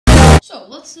So,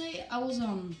 let's say I was,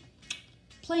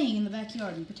 playing in the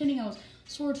backyard and pretending I was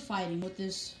sword fighting with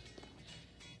this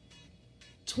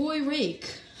toy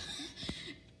rake.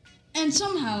 And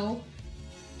somehow,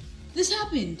 this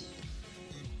happened.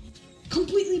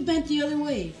 Completely bent the other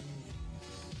way.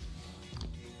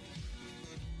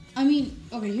 I mean,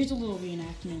 okay, here's a little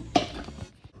reenactment.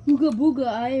 Booga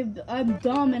booga, I'm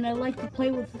dumb and I like to play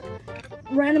with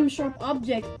random sharp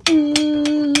objects.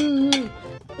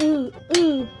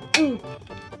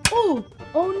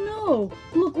 Oh no!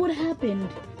 Look what happened.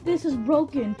 This is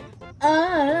broken.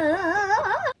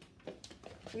 Were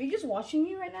you just watching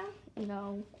me right now?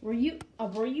 No. Were you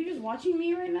just watching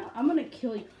me right now? I'm gonna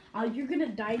kill you. You're gonna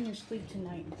die in your sleep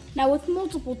tonight. Now with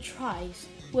multiple tries,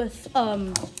 with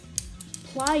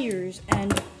pliers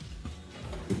and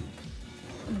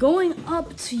going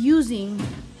up to using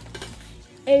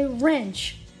a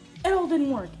wrench, it all didn't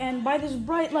work. And by this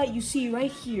bright light you see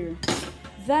right here,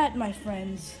 that, my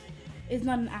friends, is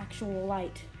not an actual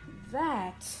light.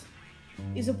 That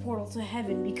is a portal to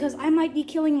heaven, because I might be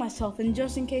killing myself, and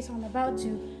just in case I'm about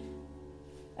to,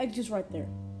 exit's right there.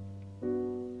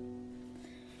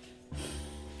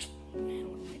 Man,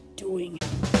 what am I doing?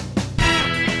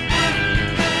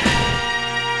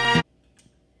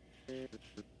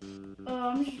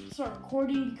 I'm just gonna start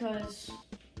recording because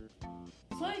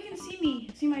so you can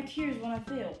see my tears when I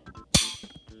fail.